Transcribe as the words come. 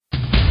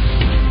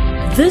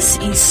This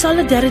is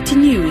Solidarity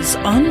News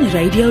on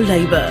Radio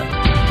Labour.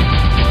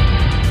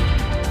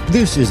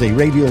 This is a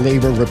Radio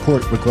Labour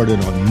report recorded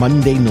on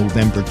Monday,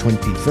 November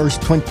 21st,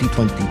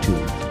 2022.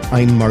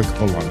 I'm Mark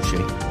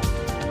Boulanger.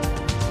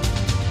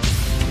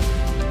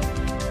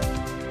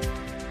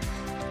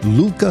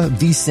 Luca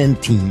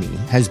Visentini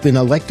has been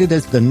elected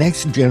as the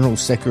next General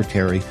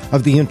Secretary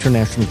of the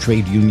International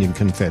Trade Union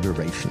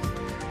Confederation.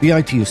 The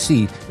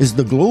ITUC is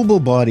the global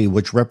body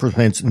which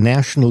represents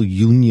national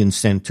union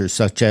centers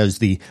such as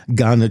the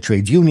Ghana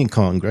Trade Union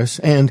Congress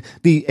and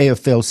the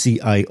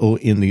AFL-CIO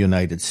in the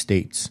United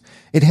States.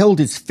 It held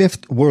its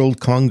 5th World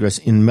Congress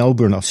in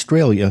Melbourne,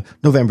 Australia,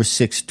 November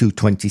 6 to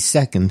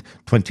 22nd,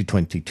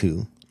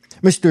 2022.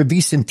 Mr.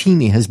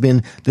 Visentini has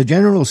been the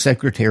General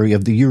Secretary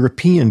of the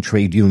European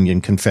Trade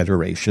Union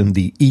Confederation,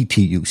 the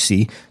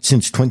ITUC,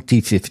 since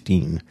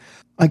 2015.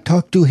 I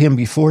talked to him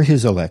before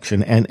his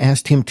election and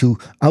asked him to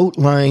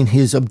outline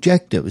his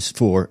objectives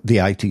for the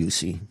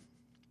ITUC.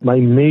 My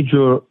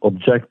major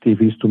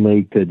objective is to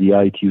make the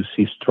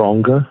ITUC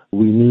stronger.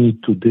 We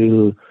need to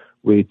deal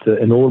with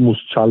enormous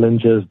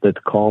challenges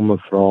that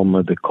come from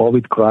the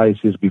COVID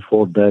crisis,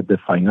 before that the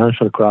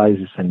financial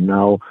crisis, and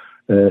now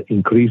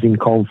increasing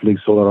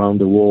conflicts all around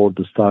the world,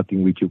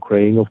 starting with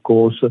Ukraine, of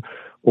course.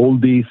 All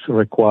this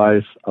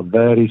requires a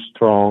very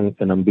strong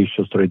and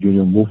ambitious trade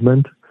union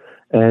movement.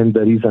 And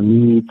there is a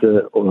need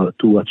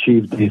to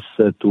achieve this,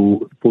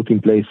 to put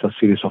in place a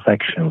series of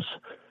actions.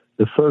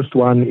 The first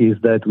one is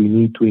that we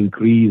need to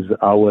increase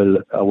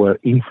our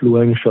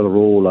influential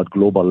role at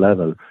global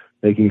level,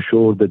 making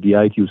sure that the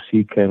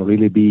ITUC can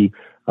really be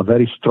a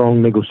very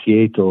strong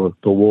negotiator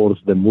towards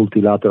the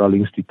multilateral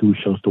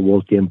institutions,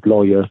 towards the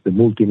employers, the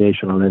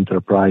multinational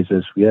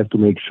enterprises. We have to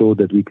make sure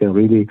that we can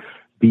really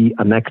be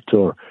an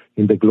actor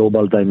in the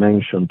global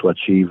dimension to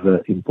achieve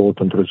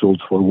important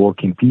results for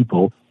working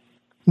people.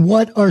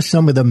 What are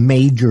some of the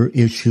major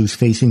issues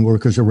facing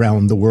workers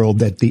around the world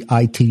that the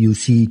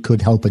ITUC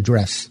could help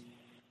address?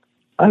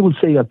 I would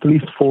say at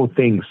least 4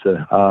 things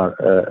are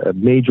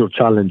major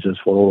challenges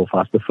for all of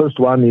us. The first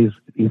one is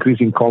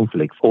increasing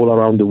conflicts all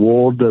around the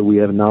world. We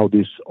have now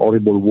this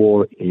horrible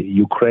war in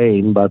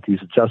Ukraine, but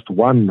it's just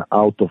one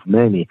out of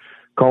many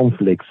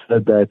conflicts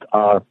that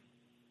are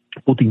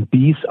putting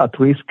peace at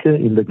risk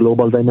in the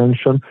global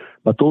dimension,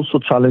 but also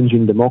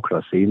challenging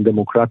democracy and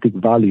democratic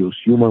values,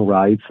 human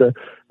rights,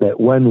 that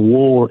when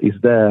war is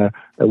there,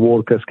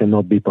 workers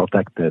cannot be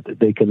protected.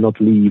 They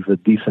cannot live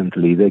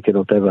decently. They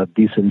cannot have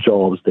decent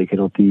jobs. They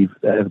cannot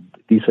have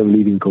decent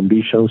living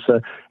conditions.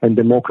 And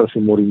democracy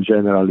more in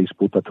general is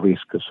put at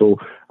risk. So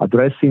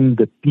addressing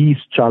the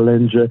peace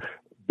challenge,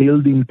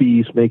 building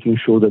peace, making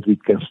sure that we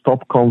can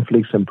stop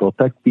conflicts and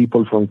protect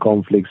people from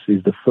conflicts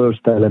is the first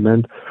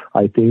element,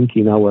 I think,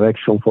 in our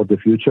action for the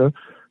future.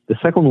 The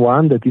second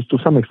one, that is to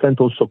some extent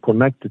also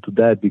connected to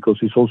that, because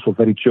it's also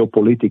very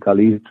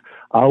geopolitical, is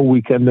how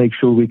we can make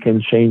sure we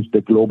can change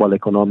the global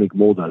economic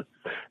model.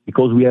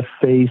 Because we have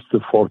faced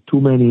for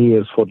too many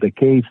years, for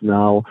decades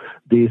now,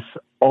 this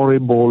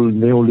horrible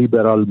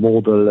neoliberal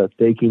model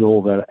taking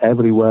over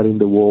everywhere in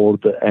the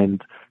world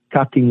and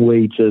cutting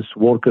wages,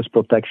 workers'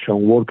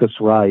 protection, workers'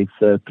 rights,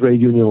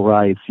 trade union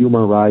rights,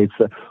 human rights.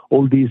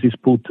 All this is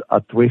put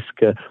at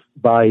risk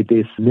by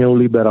this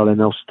neoliberal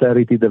and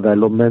austerity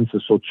developments.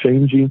 So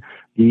changing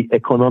the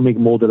economic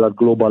model at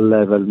global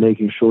level,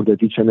 making sure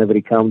that each and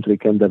every country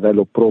can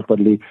develop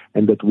properly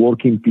and that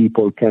working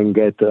people can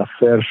get a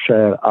fair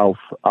share out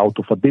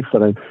of a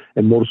different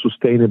and more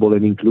sustainable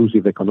and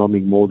inclusive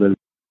economic model.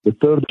 The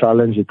third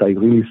challenge that I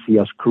really see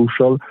as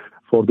crucial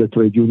for the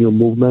trade union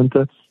movement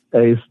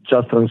is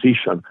just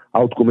transition.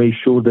 How to make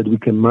sure that we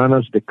can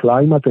manage the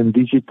climate and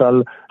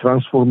digital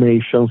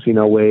transformations in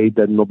a way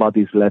that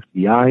nobody is left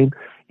behind,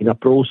 in a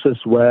process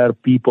where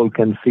people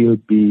can feel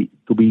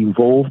to be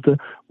involved,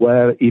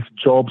 where if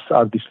jobs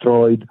are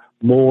destroyed,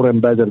 more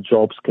and better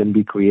jobs can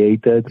be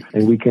created,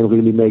 and we can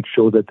really make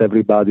sure that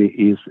everybody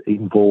is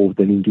involved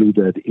and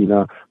included in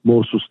a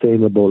more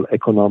sustainable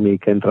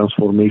economic and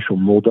transformation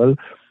model.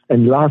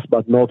 And last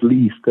but not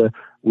least,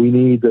 we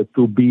need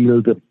to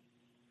build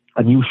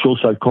a new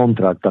social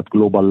contract at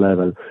global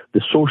level.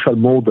 The social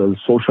model,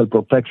 social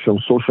protection,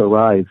 social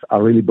rights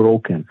are really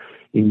broken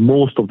in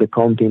most of the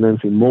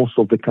continents, in most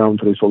of the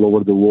countries all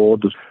over the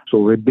world. So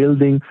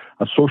rebuilding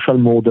a social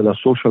model, a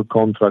social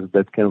contract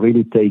that can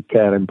really take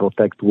care and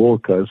protect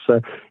workers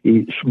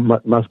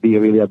must be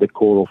really at the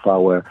core of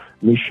our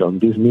mission.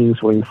 This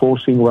means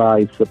reinforcing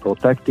rights,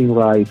 protecting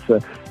rights,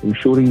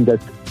 ensuring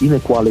that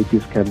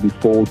inequalities can be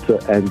fought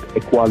and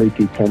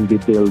equality can be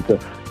built,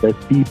 that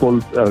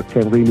people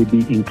can really be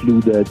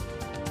included.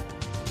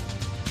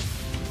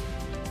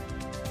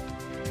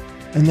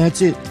 And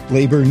that's it.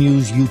 Labor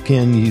news you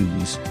can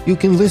use. You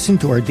can listen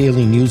to our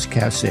daily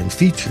newscasts and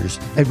features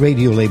at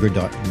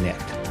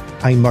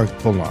radiolabor.net. I'm Mark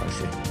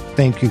Boulanger.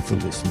 Thank you for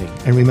listening.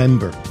 And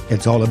remember,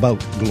 it's all about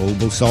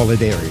global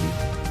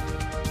solidarity.